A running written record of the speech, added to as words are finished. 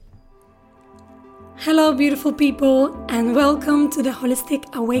Hello, beautiful people, and welcome to the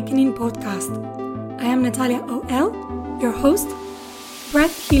Holistic Awakening podcast. I am Natalia OL, your host,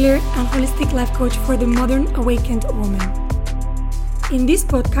 breath healer, and holistic life coach for the modern awakened woman. In this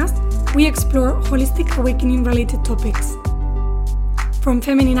podcast, we explore holistic awakening related topics, from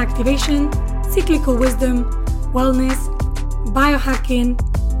feminine activation, cyclical wisdom, wellness, biohacking,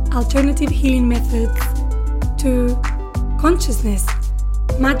 alternative healing methods, to consciousness,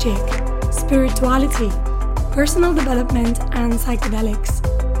 magic, spirituality, personal development, and psychedelics.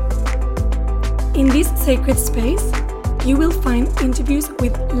 In this sacred space, you will find interviews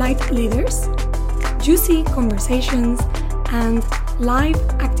with light leaders, juicy conversations, and live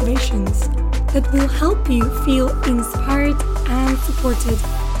activations that will help you feel inspired and supported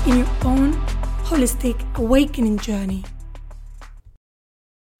in your own holistic awakening journey.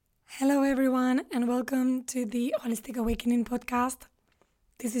 Hello, everyone, and welcome to the Holistic Awakening podcast.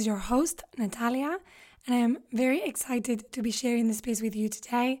 This is your host, Natalia, and I am very excited to be sharing this space with you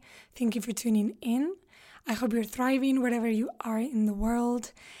today. Thank you for tuning in. I hope you're thriving wherever you are in the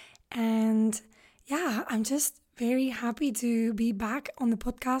world. And I'm just very happy to be back on the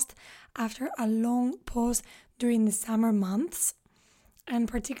podcast after a long pause during the summer months. And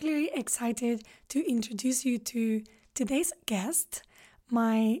particularly excited to introduce you to today's guest,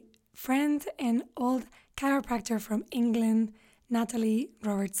 my friend and old chiropractor from England, Natalie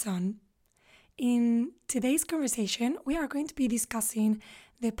Robertson. In today's conversation, we are going to be discussing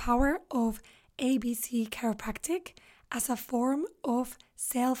the power of ABC Chiropractic as a form of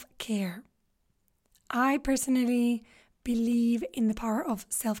self-care. I personally believe in the power of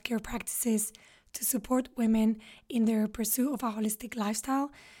self-care practices to support women in their pursuit of a holistic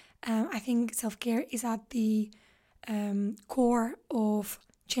lifestyle. I think self-care is at the core of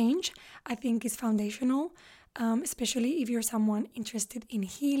change. I think it's foundational. Especially if you're someone interested in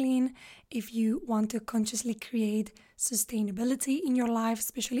healing, if you want to consciously create sustainability in your life,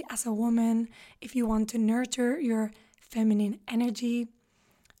 especially as a woman, if you want to nurture your feminine energy,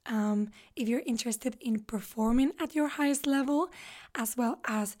 if you're interested in performing at your highest level, as well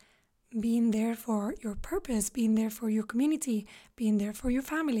as being there for your purpose, being there for your community, being there for your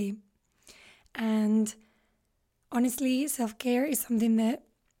family. And honestly, self-care is something that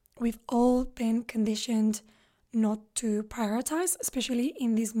we've all been conditioned not to prioritize, especially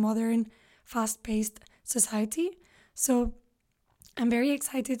in this modern, fast-paced society. So I'm very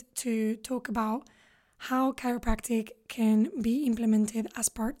excited to talk about how chiropractic can be implemented as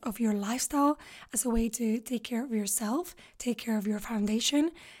part of your lifestyle, as a way to take care of yourself, take care of your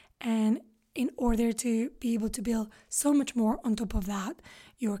foundation, and in order to be able to build so much more on top of that,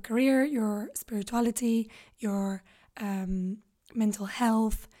 your career, your spirituality, your mental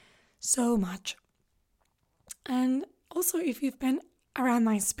health, so much. And also, if you've been around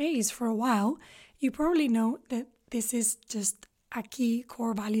my space for a while, you probably know that this is just a key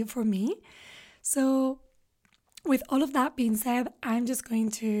core value for me. So with all of that being said, I'm just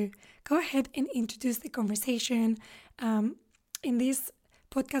going to go ahead and introduce the conversation. In this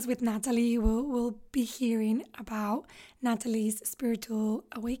podcast with Natalie, we'll be hearing about Natalie's spiritual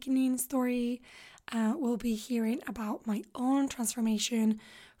awakening story. We'll be hearing about my own transformation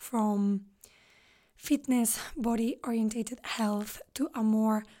from fitness, body-orientated health to a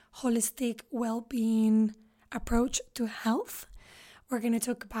more holistic well-being approach to health. We're going to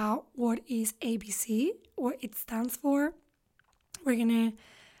talk about what is ABC, what it stands for. We're going to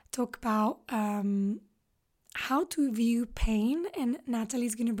talk about how to view pain, and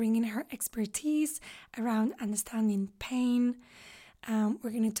Natalie's going to bring in her expertise around understanding pain.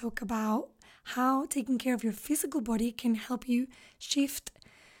 We're going to talk about how taking care of your physical body can help you shift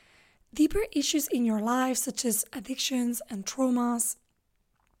deeper issues in your life, such as addictions and traumas.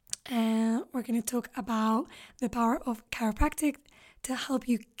 And we're going to talk about the power of chiropractic to help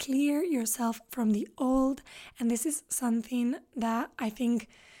you clear yourself from the old. And this is something that I think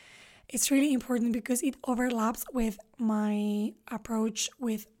it's really important because it overlaps with my approach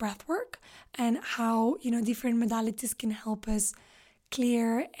with breathwork and how, different modalities can help us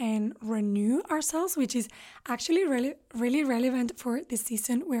clear and renew ourselves, which is actually really, really relevant for the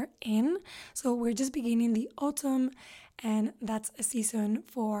season we're in. So we're just beginning the autumn, and that's a season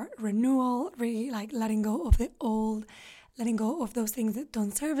for renewal, really like letting go of the old, letting go of those things that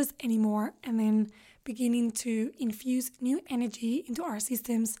don't serve us anymore, and then beginning to infuse new energy into our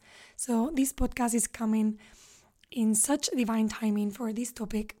systems. So this podcast is coming in such divine timing for this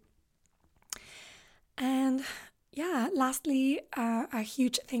topic. And lastly, a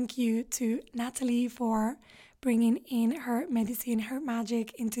huge thank you to Natalie for bringing in her medicine, her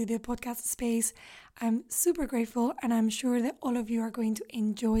magic into the podcast space. I'm super grateful, and I'm sure that all of you are going to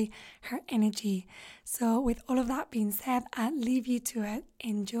enjoy her energy. So with all of that being said, I'll leave you to it.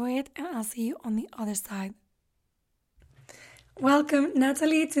 Enjoy it, and I'll see you on the other side. Welcome,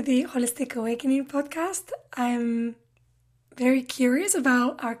 Natalie, to the Holistic Awakening podcast. I'm very curious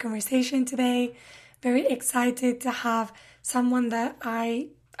about our conversation today. Very excited to have someone that I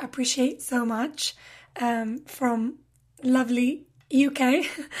appreciate so much from lovely UK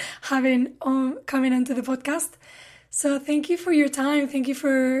having coming onto the podcast. So thank you for your time. Thank you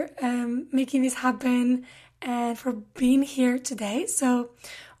for making this happen and for being here today. So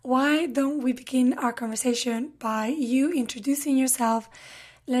why don't we begin our conversation by you introducing yourself,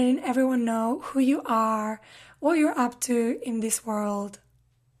 letting everyone know who you are, what you're up to in this world.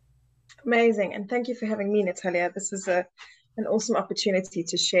 Amazing. And thank you for having me, Natalia. This is an awesome opportunity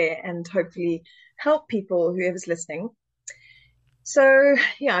to share and hopefully help people, whoever's listening. So,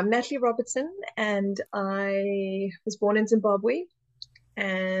 I'm Natalie Robertson, and I was born in Zimbabwe,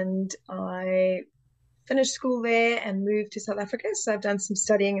 and I finished school there and moved to South Africa. So I've done some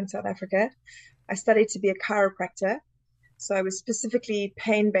studying in South Africa. I studied to be a chiropractor. So I was specifically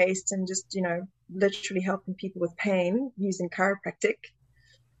pain-based and just, literally helping people with pain using chiropractic.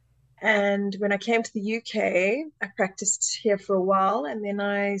 And when I came to the UK, I practiced here for a while, and then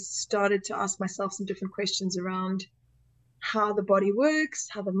I started to ask myself some different questions around how the body works,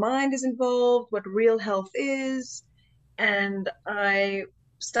 how the mind is involved, what real health is. And I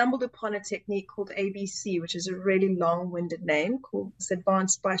stumbled upon a technique called ABC, which is a really long-winded name, called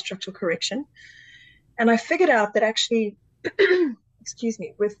Advanced Biostructural Correction. And I figured out that actually, excuse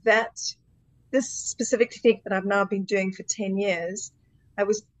me, with this specific technique that I've now been doing for 10 years, I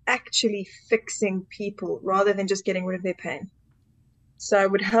was actually fixing people rather than just getting rid of their pain. So I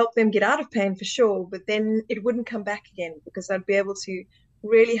would help them get out of pain for sure, but then it wouldn't come back again because I'd be able to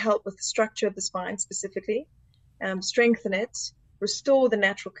really help with the structure of the spine specifically, strengthen it, restore the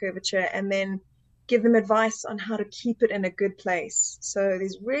natural curvature, and then give them advice on how to keep it in a good place. So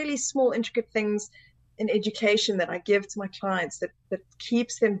there's really small, intricate things in education that I give to my clients that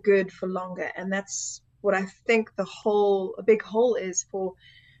keeps them good for longer. And that's what I think a big hole is for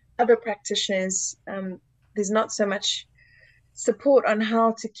other practitioners. There's not so much support on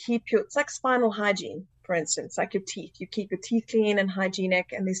how to keep it's like spinal hygiene, for instance, like your teeth. You keep your teeth clean and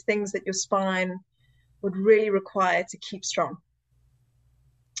hygienic, and there's things that your spine would really require to keep strong.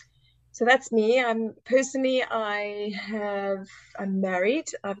 So that's me. I'm married.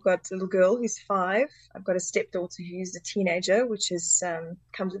 I've got a little girl who's 5. I've got a stepdaughter who's a teenager, which is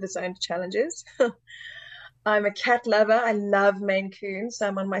comes with its own challenges. I'm a cat lover. I love Maine Coon. So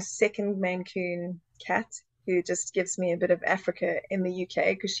I'm on my second Maine Coon cat, who just gives me a bit of Africa in the UK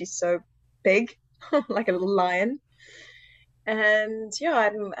because she's so big, like a little lion. And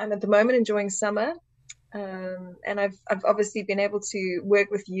I'm at the moment enjoying summer. And I've obviously been able to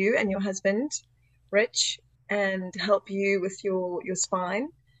work with you and your husband, Rich, and help you with your spine.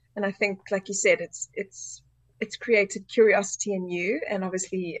 And I think, like you said, it's created curiosity in you, and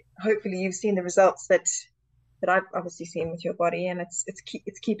obviously, hopefully, you've seen the results that I've obviously seen with your body, and it's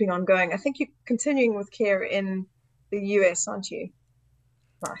keeping on going. I think you're continuing with care in the US, aren't you?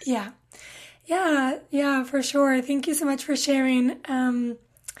 Nice. Yeah, for sure. Thank you so much for sharing.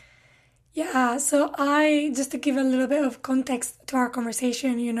 So just to give a little bit of context to our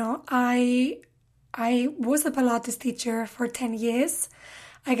conversation, I was a Pilates teacher for 10 years.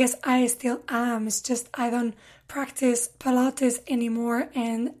 I guess I still am. It's just I don't practice Pilates anymore,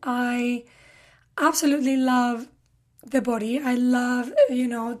 and I absolutely love the body. I love,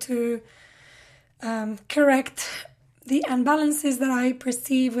 to correct the imbalances that I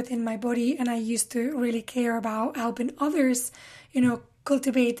perceive within my body, and I used to really care about helping others,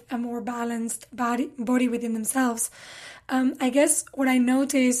 cultivate a more balanced body within themselves. I guess what I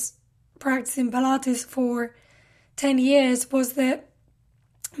noticed practicing Pilates for 10 years was that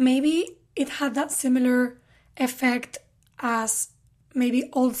maybe it had that similar effect as maybe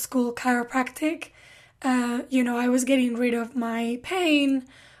old school chiropractic. I was getting rid of my pain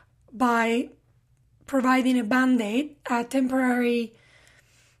by providing a band-aid, a temporary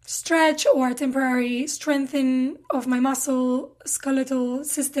stretch or a temporary strengthening of my muscle skeletal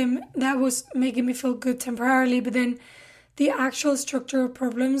system that was making me feel good temporarily, but then the actual structural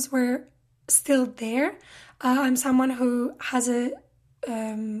problems were still there. I'm someone who has a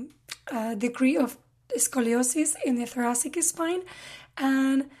degree of scoliosis in the thoracic spine,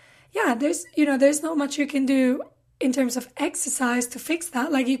 and there's not much you can do in terms of exercise to fix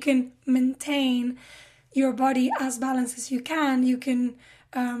that. Like, you can maintain your body as balanced as you can. You can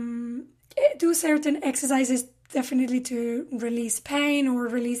do certain exercises definitely to release pain or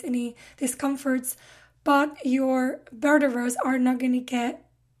release any discomforts, but your vertebrae are not going to get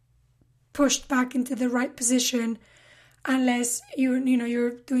pushed back into the right position unless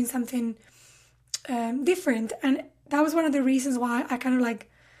you're doing something different. And that was one of the reasons why I kind of like,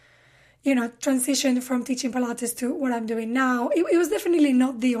 transitioned from teaching Pilates to what I'm doing now. It was definitely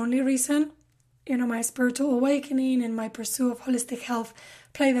not the only reason. My spiritual awakening and my pursuit of holistic health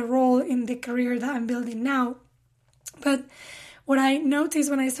played a role in the career that I'm building now. But what I noticed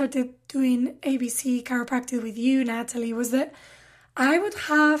when I started doing ABC chiropractic with you, Natalie, was that I would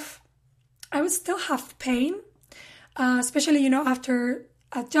still have pain, especially, after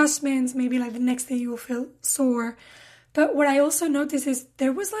adjustments, maybe like the next day you will feel sore. But what I also noticed is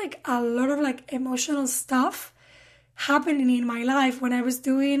there was like a lot of like emotional stuff happening in my life when I was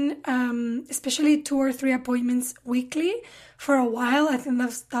doing, especially 2 or 3 appointments weekly for a while. I think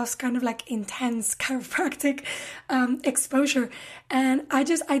that was kind of like intense chiropractic exposure. And I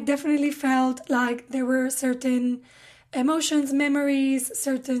definitely felt like there were certain emotions, memories,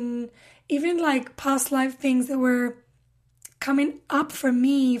 certain even like past life things that were coming up for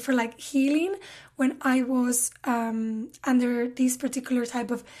me for like healing when I was under this particular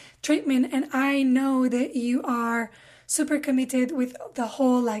type of treatment. And I know that you are super committed with the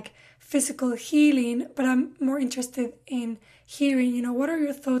whole like physical healing, but I'm more interested in hearing, what are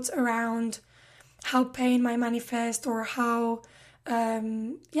your thoughts around how pain might manifest, or how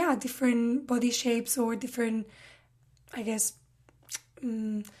different body shapes or different, I guess,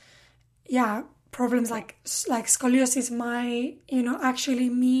 problems like scoliosis might, actually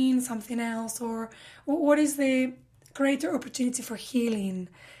mean something else, or what is the greater opportunity for healing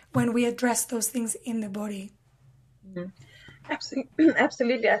when we address those things in the body? Absolutely.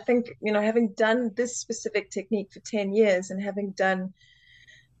 Absolutely. I think, having done this specific technique for 10 years and having done,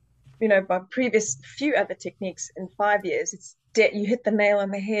 my previous few other techniques in 5 years, you hit the nail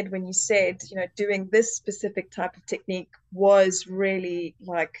on the head when you said, doing this specific type of technique was really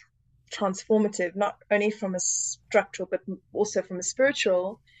like transformative, not only from a structural, but also from a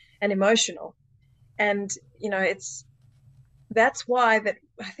spiritual and emotional. And, that's why that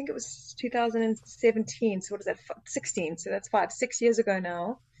I think it was 2017. So what is that? 16. So that's 6 years ago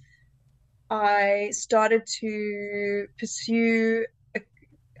now. I started to pursue,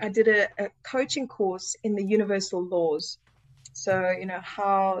 I did a coaching course in the universal laws. So,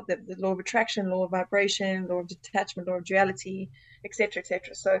 how the law of attraction, law of vibration, law of detachment, law of duality, etc.,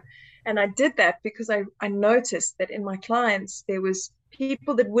 etc. So, and I did that because I noticed that in my clients, there was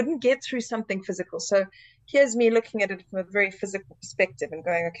people that wouldn't get through something physical. So here's me looking at it from a very physical perspective and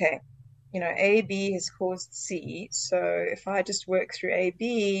going, okay, A, B has caused C. So if I just work through A,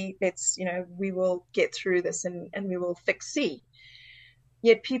 B, we will get through this and we will fix C.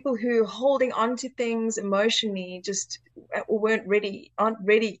 Yet people who are holding on to things emotionally aren't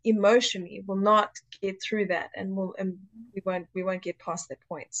ready emotionally will not get through that, and we won't get past that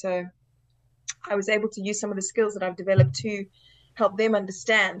point. So I was able to use some of the skills that I've developed to help them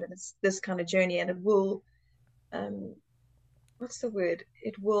understand that it's this kind of journey, and it will what's the word?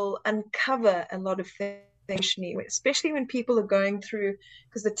 It will uncover a lot of things, especially when people are going through,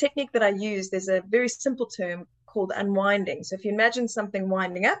 because the technique that I use, there's a very simple term called unwinding. So if you imagine something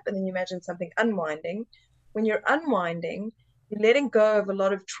winding up and then you imagine something unwinding, when you're unwinding, you're letting go of a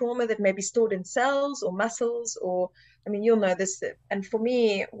lot of trauma that may be stored in cells or muscles, or, you'll know this. And for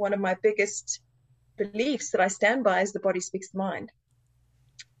me, one of my biggest beliefs that I stand by is the body speaks the mind.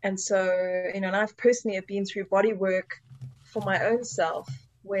 And so, and I've personally have been through body work for my own self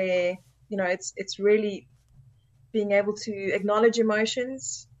where, it's really being able to acknowledge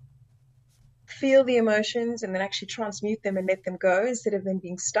emotions, feel the emotions, and then actually transmute them and let them go instead of them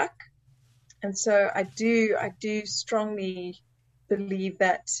being stuck. And so I do strongly believe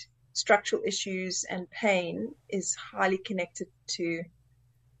that structural issues and pain is highly connected to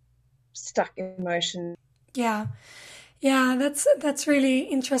stuck emotion. Yeah, that's really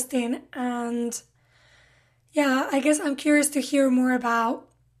interesting. And yeah, I guess I'm curious to hear more about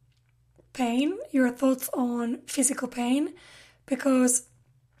pain, your thoughts on physical pain, because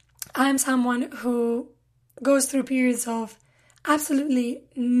I'm someone who goes through periods of absolutely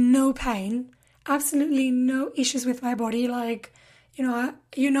no pain, absolutely no issues with my body. Like,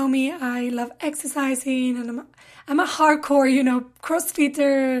 you know me, I love exercising, and I'm a hardcore,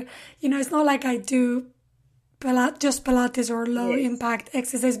 CrossFitter. It's not like I do just Pilates or low impact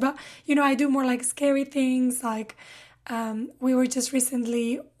exercise, but I do more like scary things. Like we were just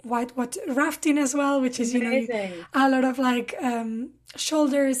recently whitewater rafting as well, which is Amazing. A lot of like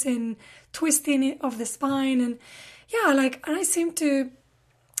shoulders and twisting of the spine, and and I seem to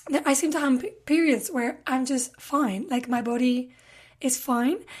I seem to have periods where I'm just fine. Like my body is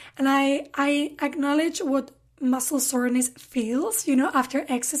fine. And I acknowledge what muscle soreness feels, after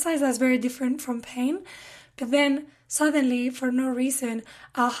exercise. That's very different from pain. But then suddenly, for no reason,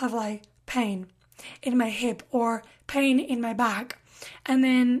 I'll have like pain in my hip or pain in my back. And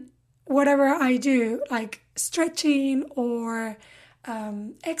then whatever I do, like stretching or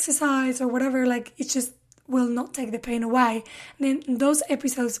exercise or whatever, like it just will not take the pain away. And then those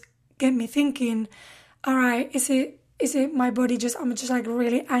episodes get me thinking, all right, is it my body just, I'm just like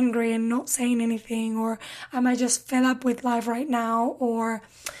really angry and not saying anything, or am I just fed up with life right now, or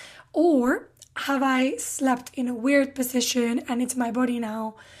have I slept in a weird position and it's my body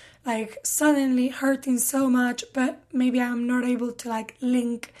now like suddenly hurting so much, but maybe I'm not able to like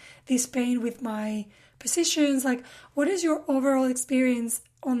link this pain with my positions. Like, what is your overall experience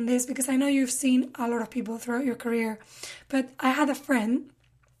on this? Because I know you've seen a lot of people throughout your career, but I had a friend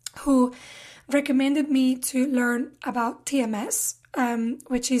who recommended me to learn about TMS,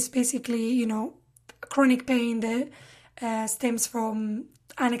 which is basically, chronic pain that stems from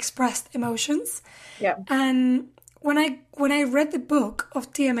unexpressed emotions. Yeah. And when I read the book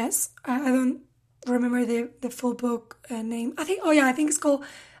of TMS, I don't remember the full book name. I think it's called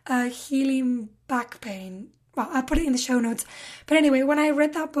Healing Back Pain. Well, I'll put it in the show notes. But anyway, when I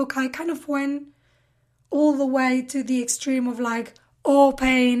read that book, I kind of went all the way to the extreme of like, all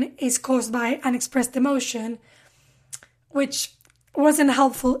pain is caused by unexpressed emotion, which wasn't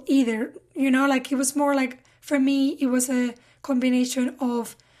helpful either. Like it was more like, for me, it was a combination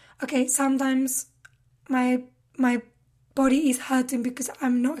of, okay, sometimes my body is hurting because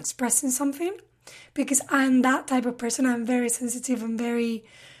I'm not expressing something, because I'm that type of person. I'm very sensitive and very,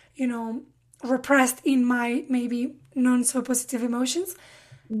 repressed in my maybe non so positive emotions.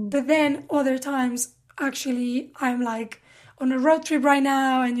 But then other times, actually, I'm like on a road trip right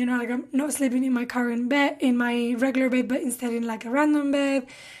now, and like I'm not sleeping in my current bed, in my regular bed, but instead in like a random bed,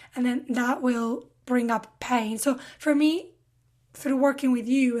 and then that will bring up pain. So for me, through working with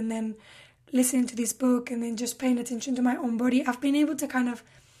you and then listening to this book and then just paying attention to my own body, I've been able to kind of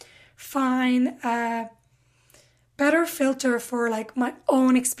find a better filter for like my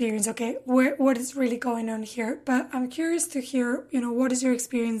own experience. Okay, what is really going on here? But I'm curious to hear, what is your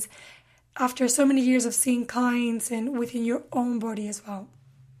experience after so many years of seeing clients and within your own body as well?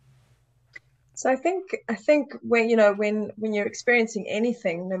 So I think when you're experiencing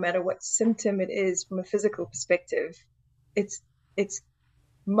anything, no matter what symptom it is from a physical perspective, it's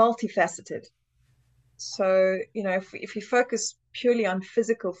multifaceted. So, if you focus purely on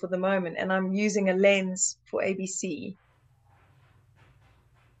physical for the moment, and I'm using a lens for ABC,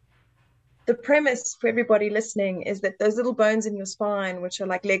 the premise for everybody listening is that those little bones in your spine, which are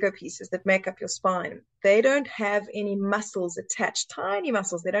like Lego pieces that make up your spine, they don't have any muscles attached, tiny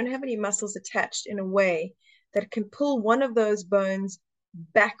muscles. They don't have any muscles attached in a way that can pull one of those bones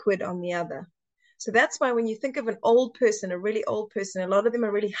backward on the other. So that's why when you think of an old person, a really old person, a lot of them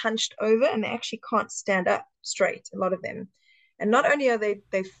are really hunched over and they actually can't stand up straight, a lot of them. And not only are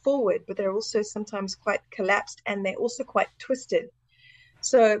they forward, but they're also sometimes quite collapsed, and they're also quite twisted.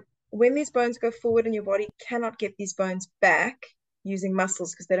 So when these bones go forward and your body cannot get these bones back using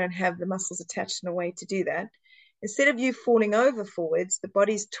muscles, because they don't have the muscles attached in a way to do that, instead of you falling over forwards, the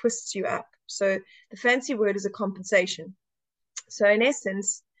body twists you up. So the fancy word is a compensation. So in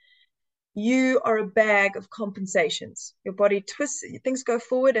essence, you are a bag of compensations. Your body twists, things go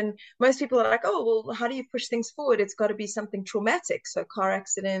forward, and most people are like, oh, well, how do you push things forward? It's got to be something traumatic. So car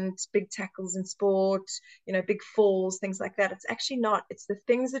accidents, big tackles in sport, big falls, things like that. It's actually not. It's the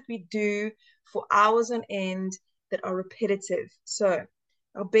things that we do for hours on end that are repetitive. So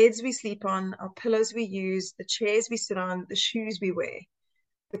our beds we sleep on, our pillows we use, the chairs we sit on, the shoes we wear,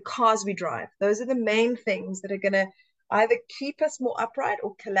 the cars we drive. Those are the main things that are going to either keep us more upright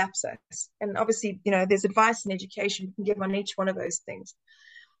or collapse us. And obviously, there's advice and education you can give on each one of those things.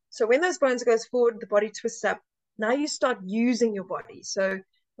 So when those bones goes forward, the body twists up. Now you start using your body. So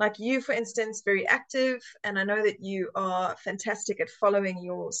like you, for instance, very active, and I know that you are fantastic at following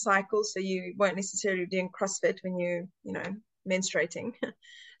your cycle. So you won't necessarily be doing CrossFit when menstruating.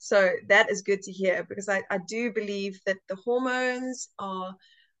 So that is good to hear, because I do believe that the hormones are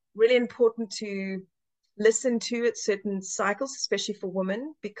really important to listen to at certain cycles, especially for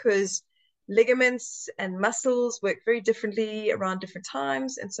women, because ligaments and muscles work very differently around different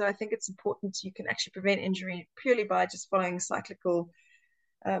times. And so I think it's important you can actually prevent injury purely by just following cyclical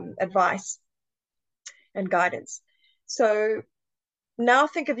advice and guidance. So now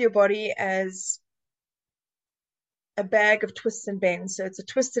think of your body as a bag of twists and bends. So it's a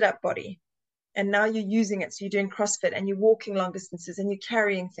twisted up body. and now you're using it. So you're doing CrossFit and you're walking long distances and you're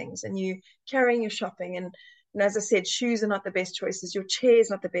carrying things and you're carrying your shopping. And as I said, shoes are not the best choices. Your chair is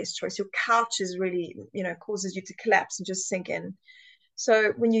not the best choice. Your couch is really, causes you to collapse and just sink in.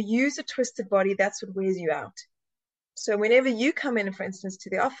 So when you use a twisted body, that's what wears you out. So whenever you come in, for instance, to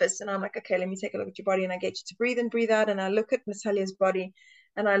the office, and I'm like, okay, let me take a look at your body, and I get you to breathe in, breathe out, and I look at Natalia's body,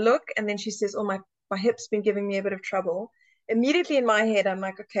 and I look, and then she says, oh, my hip's been giving me a bit of trouble. Immediately in my head, I'm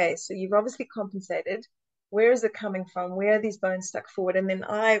like, okay, so you've obviously compensated. Where is it coming from? Where are these bones stuck forward? And then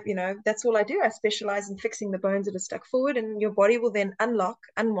that's all I do. I specialize in fixing the bones that are stuck forward, and your body will then unlock,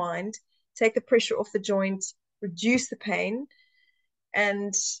 unwind, take the pressure off the joint, reduce the pain,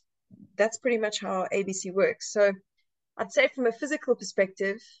 and that's pretty much how ABC works. So I'd say from a physical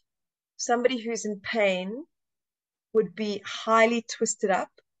perspective, somebody who's in pain would be highly twisted up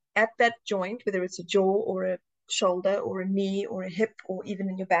at that joint, whether it's a jaw or a shoulder or a knee or a hip or even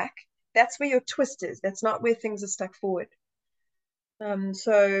in your back. That's where your twist is. That's not where things are stuck forward.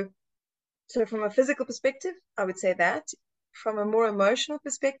 So from a physical perspective, I would say that. From a more emotional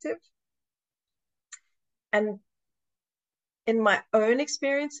perspective, and in my own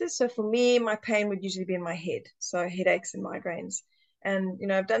experiences, so for me, my pain would usually be in my head, so headaches and migraines.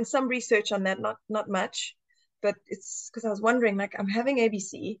 And I've done some research on that, not much, but it's because I was wondering, like, I'm having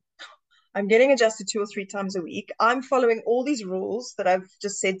ABC, I'm getting adjusted 2 or 3 times a week, I'm following all these rules that I've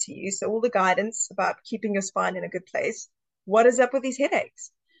just said to you, so all the guidance about keeping your spine in a good place. What is up with these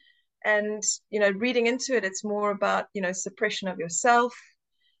headaches? And reading into it, it's more about suppression of yourself,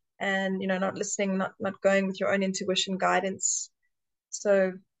 and not listening, not going with your own intuition guidance.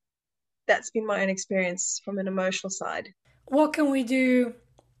 So that's been my own experience from an emotional side. What can we do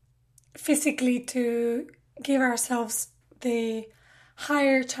physically to give ourselves the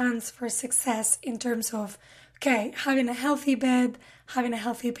higher chance for success in terms of, okay, having a healthy bed, having a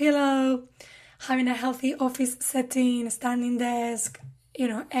healthy pillow, having a healthy office setting, standing desk,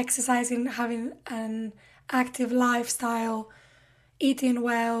 exercising, having an active lifestyle, eating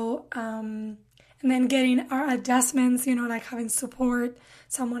well, and then getting our adjustments, like having support,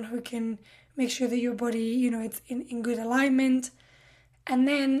 someone who can make sure that your body, it's in good alignment. And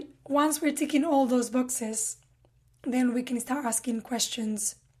then once we're ticking all those boxes, then we can start asking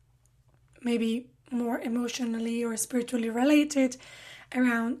questions, maybe more emotionally or spiritually related,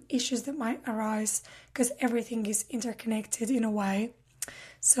 around issues that might arise, because everything is interconnected in a way.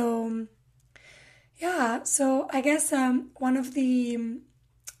 So yeah, so I guess one of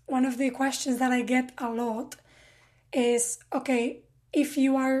the questions that I get a lot is, okay, if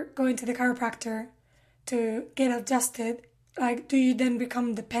you are going to the chiropractor to get adjusted, like, do you then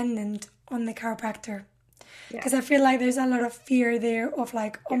become dependent on the chiropractor? Because I feel like there's a lot of fear there of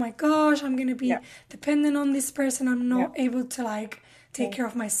like, oh my gosh, I'm going to be dependent on this person. I'm not able to like take care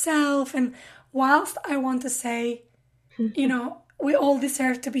of myself. And whilst I want to say, we all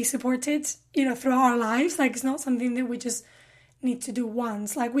deserve to be supported, throughout our lives. Like, it's not something that we just need to do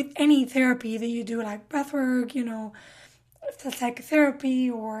once. Like with any therapy that you do, like breathwork,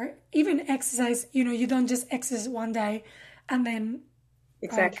 psychotherapy, or even exercise, you don't just exercise one day and then...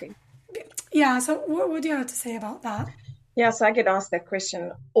 Exactly. Yeah, so what do you have to say about that? Yeah, so I get asked that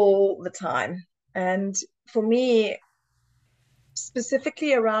question all the time. And for me,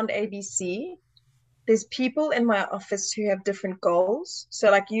 specifically around ABC, there's people in my office who have different goals. So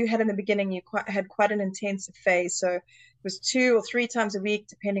like you had in the beginning, you had quite an intensive phase. So it was 2 or 3 times a week,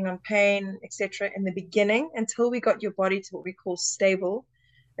 depending on pain, etc. in the beginning, until we got your body to what we call stable.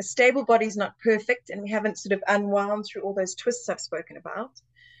 A stable body is not perfect, and we haven't sort of unwound through all those twists I've spoken about.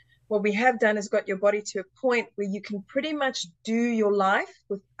 What we have done is got your body to a point where you can pretty much do your life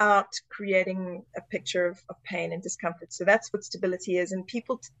without creating a picture of pain and discomfort. So that's what stability is. And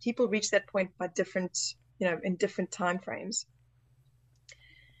people reach that point by different, in different time frames.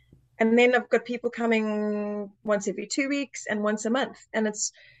 And then I've got people coming once every 2 weeks and once a month. And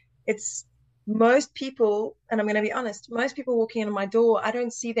it's most people, and I'm going to be honest, most people walking in my door, I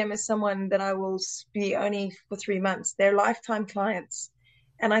don't see them as someone that I will be only for 3 months. They're lifetime clients.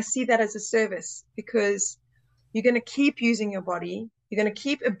 And I see that as a service, because you're going to keep using your body. You're going to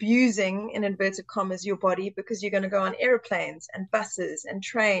keep abusing, in inverted commas, your body, because you're going to go on airplanes and buses and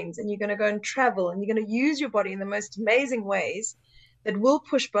trains, and you're going to go and travel, and you're going to use your body in the most amazing ways that will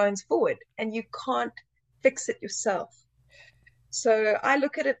push bones forward, and you can't fix it yourself. So I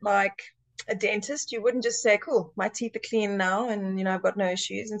look at it like a dentist. You wouldn't just say, cool, my teeth are clean now and I've got no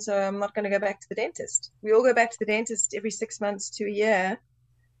issues, and so I'm not going to go back to the dentist. We all go back to the dentist every 6 months to a year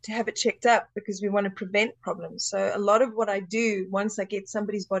to have it checked up, because we want to prevent problems. So a lot of what I do once I get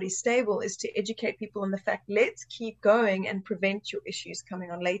somebody's body stable is to educate people on the fact, let's keep going and prevent your issues coming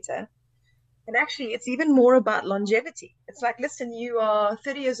on later. And actually, it's even more about longevity. It's like, listen, you are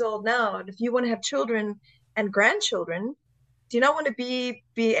 30 years old now, and if you want to have children and grandchildren, do you not want to be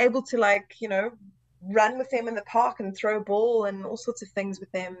able to, like, run with them in the park and throw a ball and all sorts of things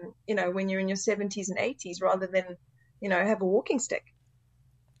with them, when you're in your 70s and 80s, rather than, have a walking stick?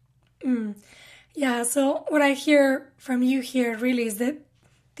 Yeah, so what I hear from you here really is that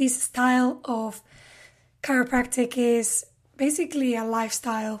this style of chiropractic is basically a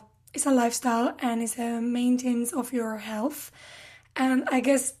lifestyle. It's a lifestyle and it's a maintenance of your health. And I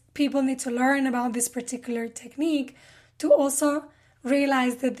guess people need to learn about this particular technique to also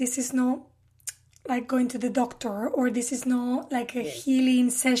realize that this is not like going to the doctor, or this is not like a healing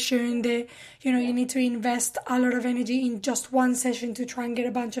session that you need to invest a lot of energy in just one session to try and get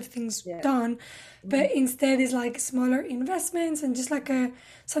a bunch of things done, but instead it's like smaller investments and just like a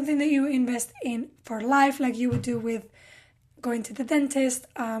something that you invest in for life, like you would do with going to the dentist,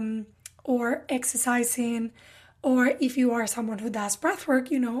 or exercising, or if you are someone who does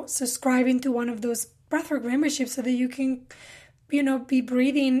breathwork, subscribing to one of those breathwork memberships so that you can be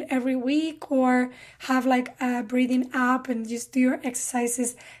breathing every week, or have like a breathing app and just do your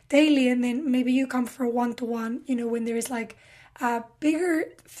exercises daily. And then maybe you come for one-to-one, when there is like a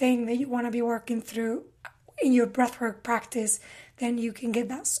bigger thing that you want to be working through in your breathwork practice, then you can get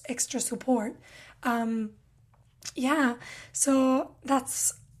that extra support. Yeah, so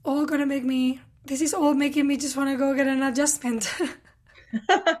that's all gonna this is all making me just want to go get an adjustment.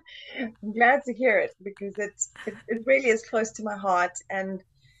 I'm glad to hear it, because it really is close to my heart. And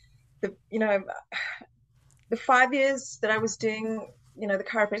the 5 years that I was doing, the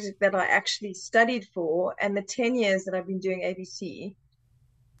chiropractic that I actually studied for, and the 10 years that I've been doing ABC,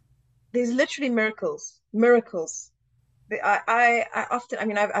 there's literally miracles. I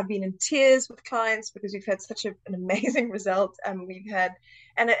often, I've been in tears with clients because we've had such an amazing result. Who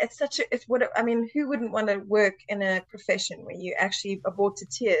wouldn't want to work in a profession where you actually are brought to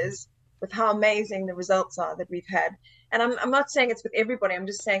tears with how amazing the results are that we've had? And I'm not saying it's with everybody. I'm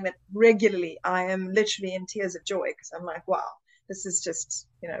just saying that regularly I am literally in tears of joy, because I'm like, wow, this is just,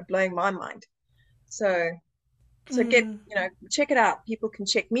 blowing my mind. So check it out. People can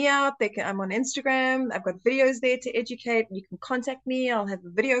check me out. I'm on Instagram. I've got videos there to educate. You can contact me. I'll have a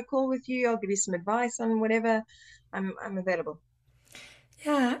video call with you. I'll give you some advice on whatever. I'm available.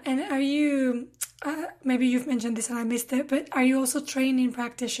 Yeah, and are you, maybe you've mentioned this and I missed it, but are you also training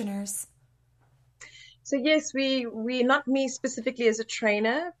practitioners? So yes, we not me specifically as a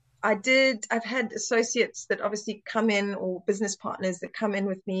trainer. I've had associates that obviously come in, or business partners that come in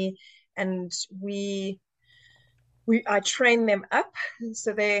with me, and I train them up.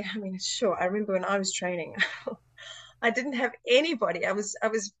 So sure, I remember when I was training, I didn't have anybody. I was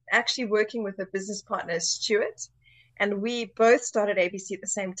actually working with a business partner, Stuart, and we both started ABC at the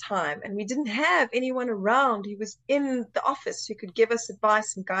same time, and we didn't have anyone around who was in the office who could give us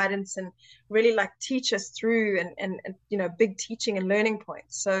advice and guidance and really like teach us through, and big teaching and learning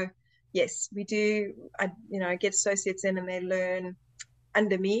points. So yes, we do. I get associates in and they learn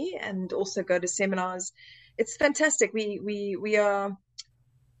under me and also go to seminars. It's fantastic. We are.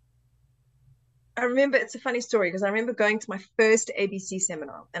 I remember, it's a funny story, because I remember going to my first ABC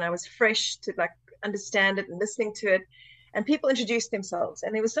seminar, and I was fresh to like understand it and listening to it, and people introduced themselves,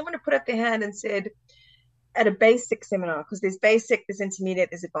 and there was someone who put up their hand and said, at a basic seminar, because there's basic, there's intermediate,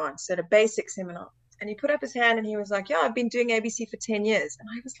 there's advanced. So at a basic seminar, and he put up his hand and he was like, yeah, I've been doing ABC for 10 years. And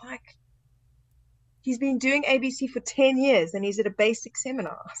I was like, he's been doing ABC for 10 years and he's at a basic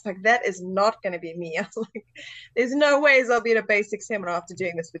seminar. I was like, that is not going to be me. I was like, there's no ways I'll be at a basic seminar after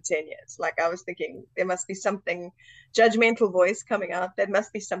doing this for 10 years. Like, I was thinking there must be something, judgmental voice coming out. There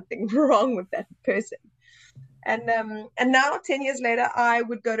must be something wrong with that person. And now 10 years later, I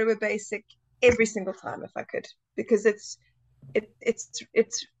would go to a basic every single time if I could, because it's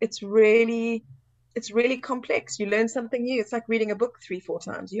really complex. You learn something new. It's like reading a book 3-4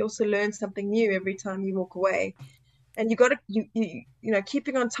 times. You also learn something new every time you walk away. And you got to,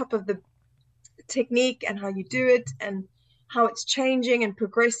 keeping on top of the technique and how you do it and how it's changing and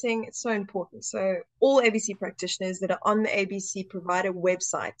progressing. It's so important. So all ABC practitioners that are on the ABC provider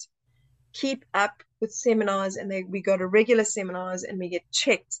website, keep up with seminars, and we go to regular seminars and we get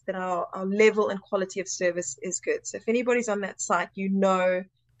checked that our level and quality of service is good. So if anybody's on that site, that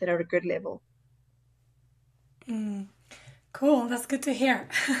are at a good level. Cool, that's good to hear.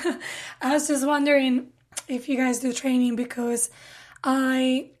 I was just wondering if you guys do training, because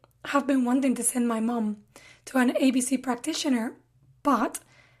I have been wanting to send my mom to an ABC practitioner, but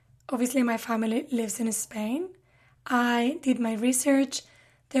obviously my family lives in Spain. I did my research.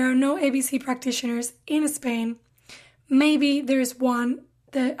 There are no ABC practitioners in Spain. Maybe there is one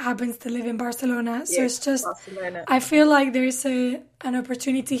that happens to live in Barcelona. So Yes, it's just, Barcelona. I feel like there's an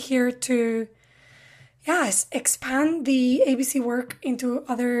opportunity here to, expand the ABC work into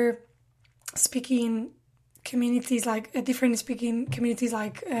other speaking communities, like different speaking communities,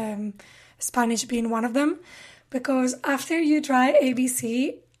 like Spanish being one of them. Because after you try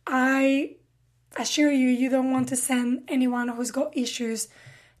ABC, I assure you, you don't want to send anyone who's got issues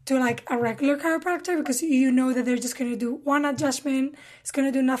to like a regular chiropractor, because you know that they're just going to do one adjustment, it's going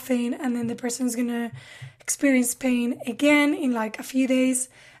to do nothing, and then the person's going to experience pain again in like a few days.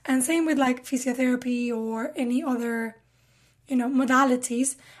 And same with like physiotherapy or any other,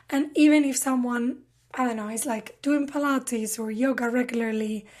 modalities. And even if someone, I don't know, is like doing Pilates or yoga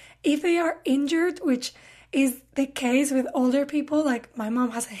regularly, if they are injured, which is the case with older people, like my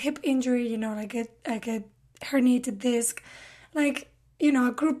mom has a hip injury, like a herniated disc, like,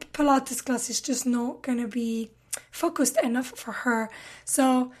 a group Pilates class is just not going to be focused enough for her.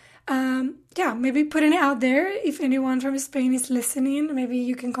 So, maybe putting it out there. If anyone from Spain is listening, maybe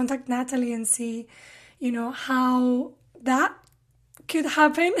you can contact Natalie and see, how that could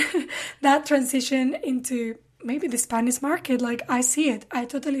happen, that transition into maybe the Spanish market. Like, I see it. I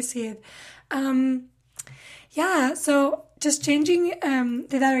totally see it. So just changing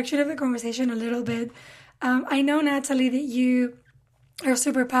the direction of the conversation a little bit. I know, Natalie, that you are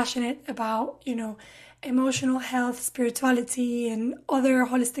super passionate about, emotional health, spirituality, and other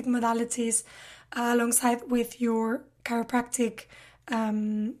holistic modalities alongside with your chiropractic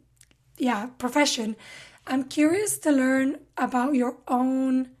profession. I'm curious to learn about your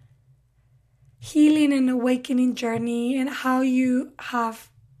own healing and awakening journey and how you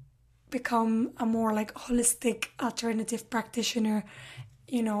have become a more like holistic alternative practitioner,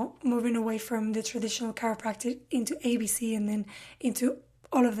 moving away from the traditional chiropractic into ABC and then into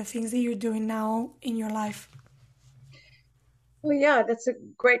all of the things that you're doing now in your life. Well, yeah, that's a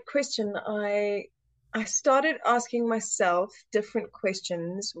great question. I started asking myself different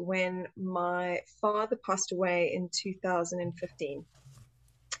questions when my father passed away in 2015.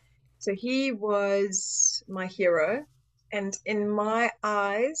 So he was my hero, and in my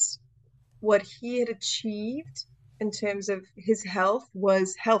eyes, what he had achieved in terms of his health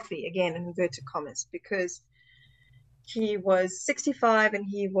was healthy, again, in inverted commas, because he was 65 and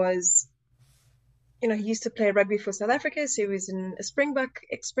he was, he used to play rugby for South Africa. So he was in a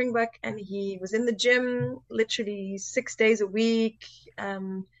ex-Springbok, and he was in the gym literally 6 days a week,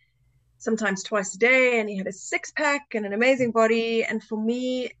 sometimes twice a day. And he had a six-pack and an amazing body. And for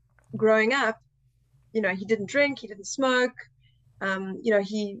me, growing up, he didn't drink, he didn't smoke.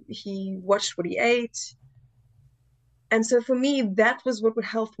 He watched what he ate. And so for me, that was what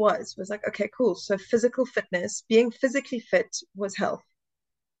health was like, okay, cool. So physical fitness, being physically fit was health,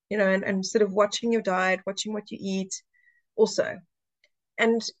 and sort of watching your diet, watching what you eat also.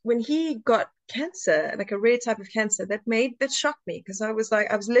 And when he got cancer, like a rare type of cancer, that shocked me, because I was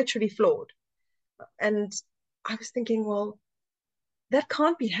literally floored. And I was thinking, well, that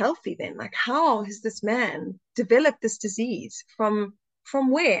can't be healthy then. Like, how has this man developed this disease from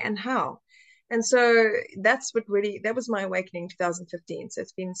where and how? And so that was my awakening in 2015. So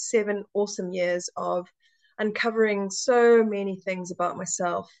it's been 7 awesome years of uncovering so many things about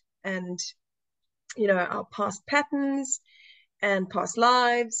myself and, our past patterns and past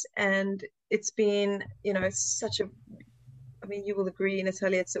lives. And it's been, you will agree,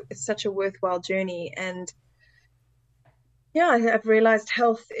 Natalia, it's such a worthwhile journey. And yeah, I've realized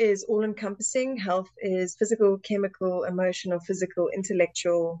health is all encompassing. Health is physical, chemical, emotional, physical,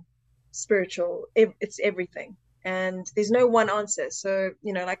 intellectual, spiritual. It's everything. And there's no one answer. So,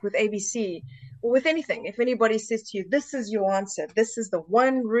 like with ABC or with anything, if anybody says to you, this is your answer, this is the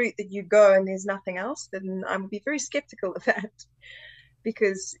one route that you go and there's nothing else, then I would be very skeptical of that.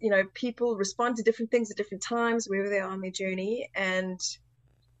 Because, people respond to different things at different times, wherever they are on their journey. And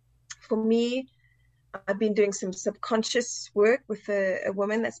for me, I've been doing some subconscious work with a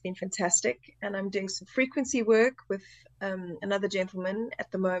woman that's been fantastic. And I'm doing some frequency work with another gentleman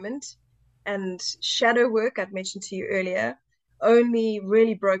at the moment. And shadow work, I'd mentioned to you earlier, only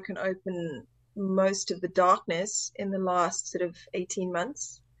really broken open most of the darkness in the last sort of 18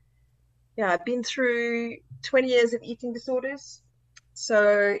 months. Yeah, I've been through 20 years of eating disorders.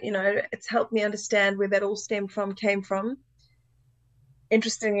 So, it's helped me understand where that all came from.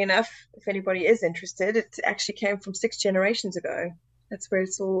 Interestingly enough, if anybody is interested, it actually came from 6 generations ago. That's where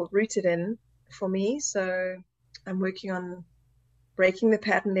it's all rooted in for me. So I'm working on breaking the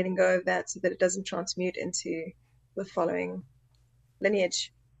pattern, letting go of that so that it doesn't transmute into the following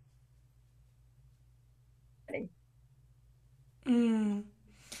lineage.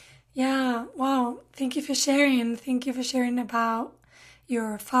 Yeah, wow. Thank you for sharing. Thank you for sharing about,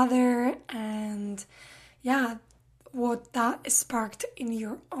 your father, and yeah, what that sparked in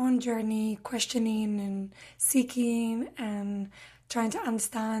your own journey, questioning and seeking and trying to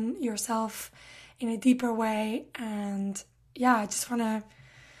understand yourself in a deeper way. And yeah, I just want to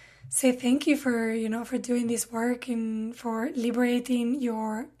say thank you for, for doing this work and for liberating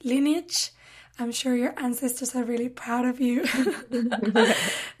your lineage. I'm sure your ancestors are really proud of you.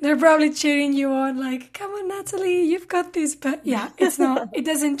 They're probably cheering you on like, come on, Natalie, you've got this. But yeah, it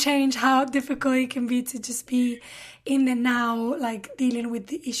doesn't change how difficult it can be to just be in the now, like dealing with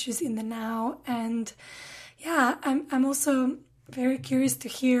the issues in the now. And yeah, I'm also very curious to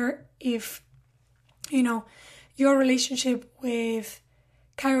hear if, your relationship with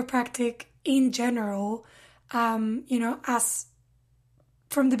chiropractic in general, as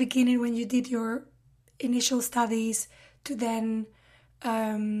from the beginning when you did your initial studies to then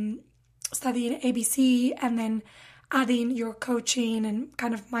studying ABC and then adding your coaching and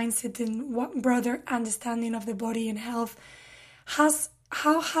kind of mindset and what broader understanding of the body and health,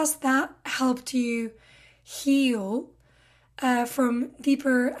 how has that helped you heal from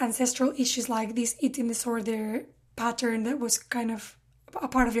deeper ancestral issues like this eating disorder pattern that was kind of a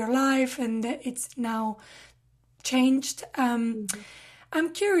part of your life and that it's now changed?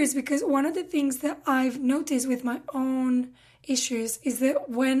 I'm curious because one of the things that I've noticed with my own issues is that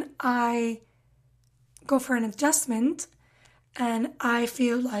when I go for an adjustment and I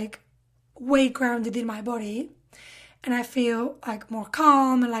feel like way grounded in my body and I feel like more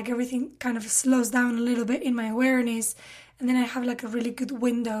calm and like everything kind of slows down a little bit in my awareness, and then I have like a really good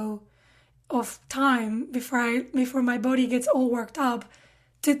window of time before my body gets all worked up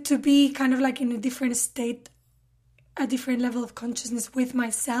to be kind of like in a different state, a different level of consciousness with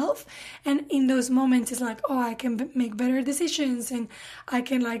myself. And in those moments it's like, oh, I can make better decisions and I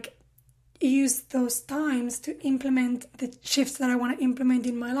can like use those times to implement the shifts that I want to implement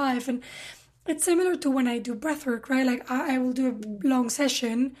in my life. And it's similar to when I do breathwork, right? Like I will do a long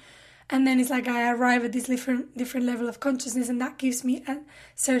session and then it's like I arrive at this different level of consciousness, and that gives me a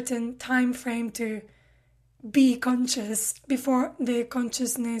certain time frame to be conscious before the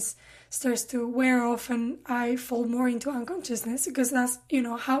consciousness starts to wear off and I fall more into unconsciousness, because that's,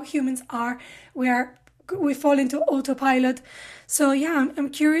 how humans are. We fall into autopilot. So yeah, I'm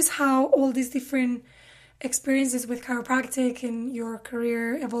curious how all these different experiences with chiropractic and your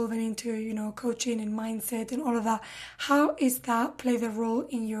career evolving into, coaching and mindset and all of that, how is that played a role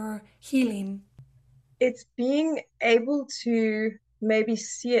in your healing? It's being able to maybe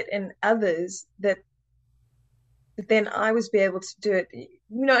see it in others that then I was be able to do it.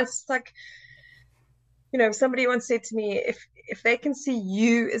 It's like, somebody once said to me, if they can see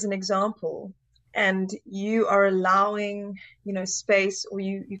you as an example and you are allowing, space, or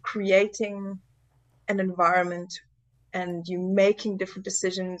you creating an environment and you making different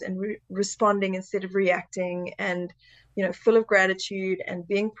decisions and responding instead of reacting, and full of gratitude and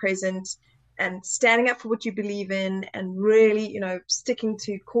being present and standing up for what you believe in and really sticking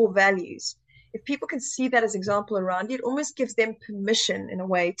to core values. If people can see that as example around you, it almost gives them permission in a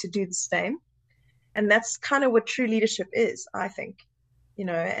way to do the same. And that's kind of what true leadership is, I think.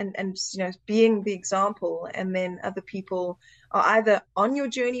 And being the example, and then other people are either on your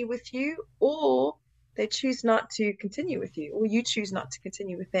journey with you, or they choose not to continue with you, or you choose not to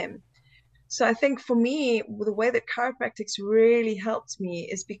continue with them. So I think for me, the way that chiropractic's really helped me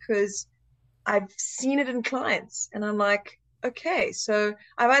is because I've seen it in clients, and I'm like, okay, so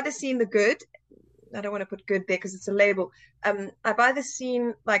I've either seen the good. I don't want to put good there because it's a label. I've either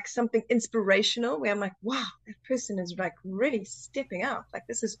seen like something inspirational where I'm like, wow, that person is like really stepping up. Like,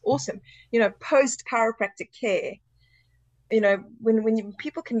 this is awesome. Post chiropractic care, when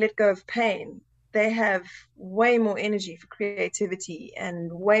people can let go of pain, they have way more energy for creativity and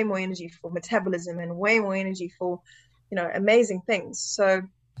way more energy for metabolism and way more energy for, amazing things. So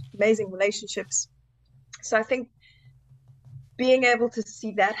amazing relationships. So I think being able to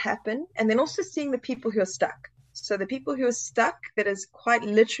see that happen, and then also seeing the people who are stuck. So the people who are stuck, that is quite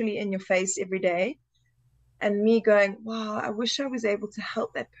literally in your face every day, and me going, wow, I wish I was able to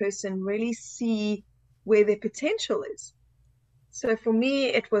help that person really see where their potential is. So for me,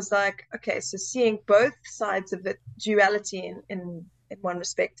 it was like, okay, so seeing both sides of the duality in one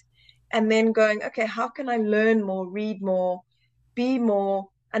respect, and then going, okay, how can I learn more, read more, be more,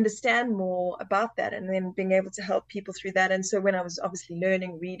 understand more about that, and then being able to help people through that. And so when I was obviously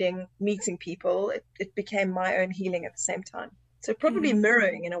learning, reading, meeting people, it became my own healing at the same time. So probably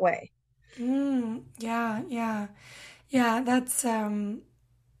mirroring in a way. Yeah. That's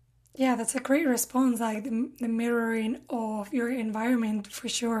that's a great response. Like the mirroring of your environment for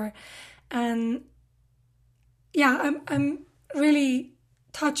sure. And yeah, I'm really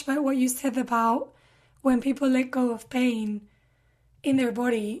touched by what you said about when people let go of pain in their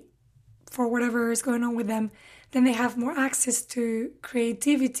body for whatever is going on with them, then they have more access to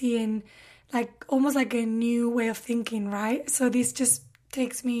creativity and like almost like a new way of thinking, right? So this just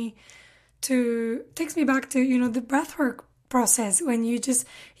takes me back to, you know, the breathwork process when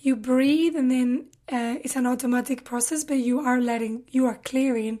you breathe and then it's an automatic process, but you are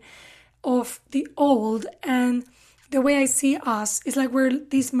clearing of the old. And the way I see us is like we're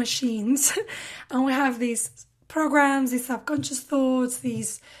these machines and we have these programs, these subconscious thoughts,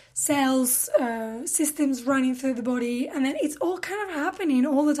 these cells, systems running through the body, and then it's all kind of happening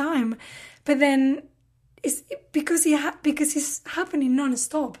all the time. But then it's because it's happening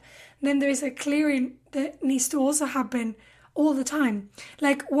non-stop, then there is a clearing that needs to also happen all the time.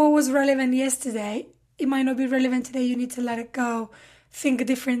 Like what was relevant yesterday, it might not be relevant today. You need to let it go, think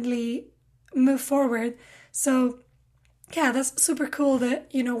differently, move forward. So yeah, that's super cool that,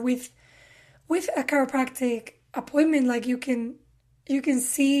 you know, with a chiropractic appointment, like you can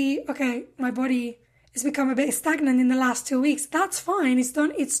see, okay, my body has become a bit stagnant in the last 2 weeks. That's fine. It's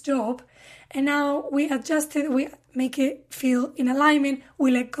done its job. And now we adjust it. We make it feel in alignment.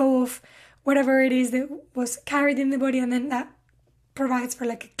 We let go of whatever it is that was carried in the body. And then that provides for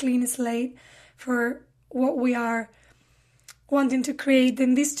like a clean slate for what we are wanting to create.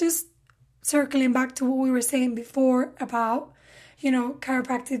 And this just circling back to what we were saying before about, you know,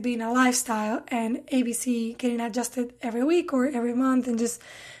 chiropractic being a lifestyle and ABC getting adjusted every week or every month, and just,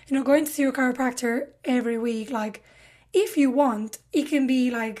 you know, going to see your chiropractor every week. Like, if you want, it can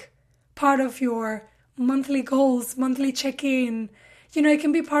be like part of your monthly goals, monthly check-in. You know, it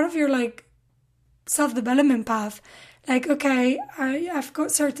can be part of your like self-development path. Like, okay, I've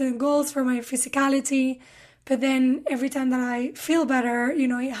got certain goals for my physicality, but then every time that I feel better, you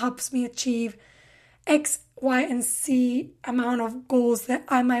know, it helps me achieve X, Y, and Z amount of goals that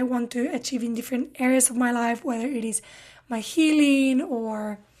I might want to achieve in different areas of my life, whether it is my healing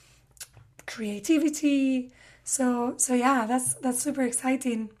or creativity. So yeah, that's super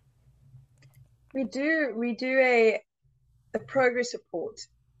exciting. We do a progress report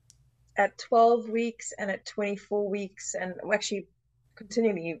at 12 weeks and at 24 weeks, and actually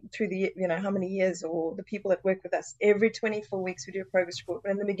continually through the, you know, how many years, or the people that work with us, every 24 weeks we do a progress report.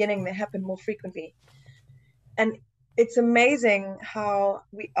 But in the beginning they happen more frequently. And it's amazing how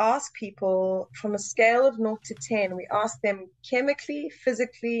we ask people from a scale of 0 to 10, we ask them chemically,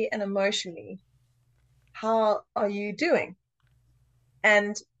 physically, and emotionally, how are you doing?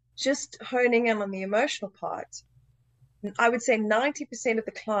 And just honing in on the emotional part, I would say 90% of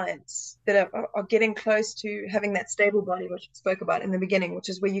the clients that are getting close to having that stable body, which we spoke about in the beginning, which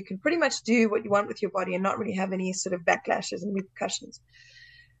is where you can pretty much do what you want with your body and not really have any sort of backlashes and repercussions.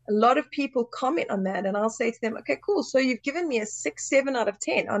 A lot of people comment on that, and I'll say to them, okay, cool. So you've given me a 6, 7 out of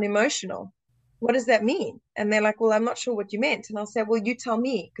 10 on emotional. What does that mean? And they're like, well, I'm not sure what you meant. And I'll say, well, you tell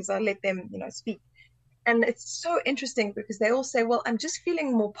me, because I let them, you know, speak. And it's so interesting because they all say, well, I'm just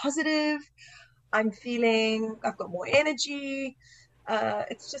feeling more positive. I've got more energy.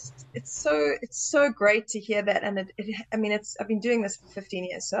 It's so great to hear that. And I've been doing this for 15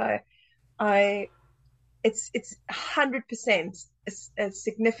 years. So it's 100% a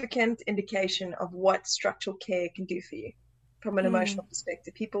significant indication of what structural care can do for you from an emotional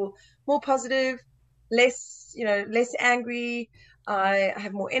perspective. People more positive, less angry. I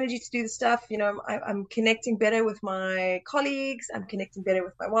have more energy to do the stuff. You know, I'm connecting better with my colleagues. I'm connecting better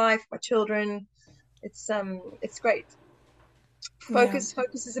with my wife, my children. It's great. Focus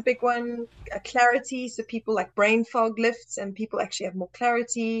is a big one. Clarity, so people like brain fog lifts, and people actually have more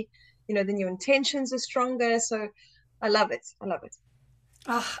clarity. You know, then your intentions are stronger. So I love it.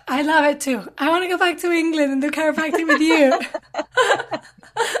 Oh, I love it too. I want to go back to England and do chiropractic with you.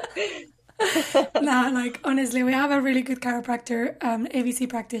 Nah, like honestly, we have a really good chiropractor, ABC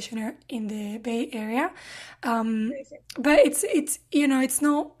practitioner in the Bay Area. But it's you know, it's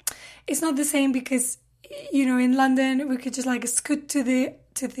not the same because, you know, in London we could just like scoot to the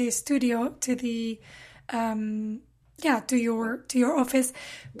studio, to the to your office.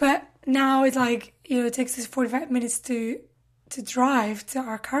 But now it's like, you know, it takes us 45 minutes to drive to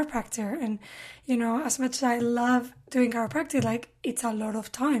our chiropractor. And, you know, as much as I love doing chiropractic, like it's a lot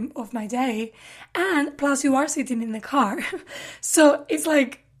of time of my day, and plus you are sitting in the car. So it's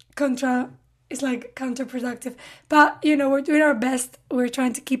like counterproductive. But, you know, we're doing our best. We're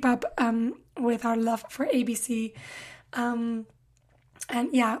trying to keep up with our love for ABC. And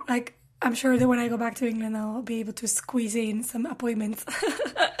yeah, like I'm sure that when I go back to England, I'll be able to squeeze in some appointments.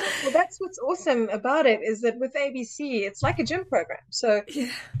 Well, that's what's awesome about it is that with ABC, it's like a gym program. So,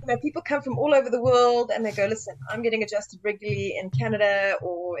 Yeah. people come from all over the world and they go, listen, I'm getting adjusted regularly in Canada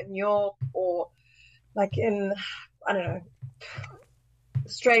or in New York or like in, I don't know,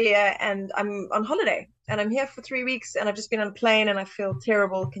 Australia, and I'm on holiday and I'm here for 3 weeks and I've just been on a plane and I feel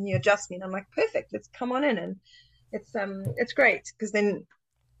terrible. Can you adjust me? And I'm like, perfect, let's come on in. And it's great because then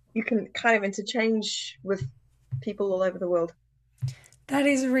you can kind of interchange with people all over the world. That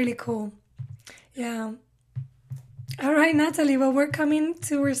is really cool. Yeah. All right, Natalie. Well, we're coming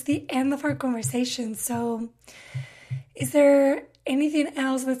towards the end of our conversation. So, is there anything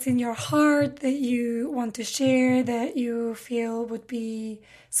else that's in your heart that you want to share that you feel would be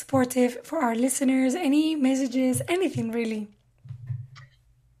supportive for our listeners? Any messages? Anything really?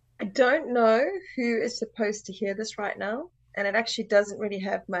 I don't know who is supposed to hear this right now, and it actually doesn't really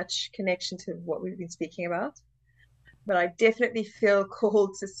have much connection to what we've been speaking about. But I definitely feel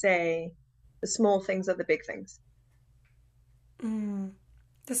called to say the small things are the big things.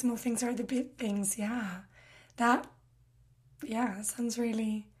 The small things are the big things. Yeah. That, yeah, sounds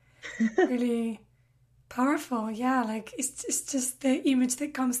really, really powerful. Yeah. Like it's just the image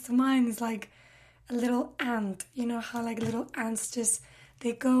that comes to mind is like a little ant. You know how like little ants just,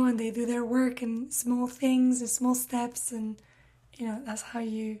 they go and they do their work and small things and small steps. And, that's how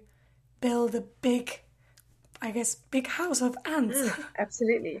you build a big, I guess, big house of ants.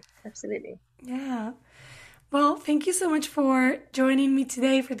 Absolutely. Absolutely. Yeah. Well, thank you so much for joining me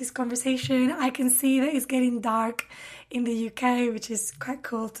today for this conversation. I can see that it's getting dark in the UK, which is quite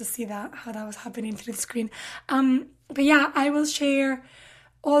cool to see that, how that was happening through the screen. But yeah, I will share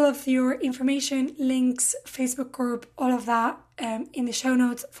all of your information, links, Facebook group, all of that in the show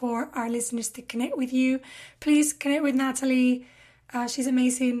notes for our listeners to connect with you. Please connect with Natalie. She's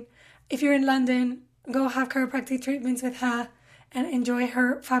amazing. If you're in London, go have chiropractic treatments with her and enjoy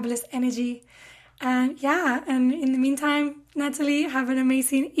her fabulous energy. And yeah, and in the meantime, Natalie, have an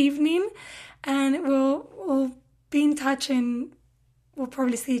amazing evening, and we'll be in touch, and we'll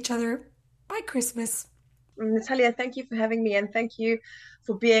probably see each other by Christmas. Natalia, thank you for having me, and thank you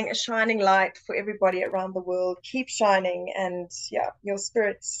for being a shining light for everybody around the world. Keep shining, and yeah, your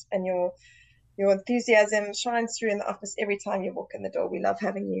spirits and your enthusiasm shines through in the office every time you walk in the door. We love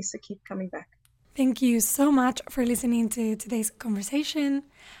having you, so keep coming back. Thank you so much for listening to today's conversation.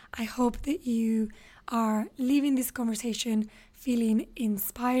 I hope that you are leaving this conversation feeling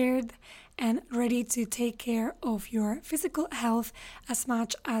inspired and ready to take care of your physical health as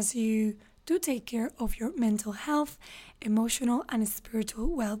much as you do take care of your mental health, emotional and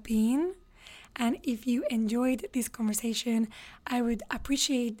spiritual well-being. And if you enjoyed this conversation, I would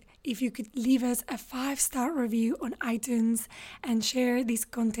appreciate if you could leave us a 5-star review on iTunes and share this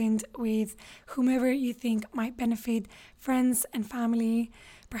content with whomever you think might benefit, friends and family,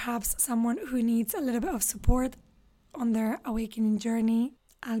 perhaps someone who needs a little bit of support on their awakening journey.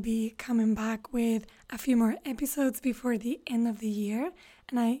 I'll be coming back with a few more episodes before the end of the year,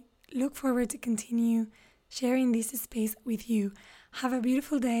 and I look forward to continue sharing this space with you. Have a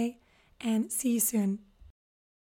beautiful day and see you soon.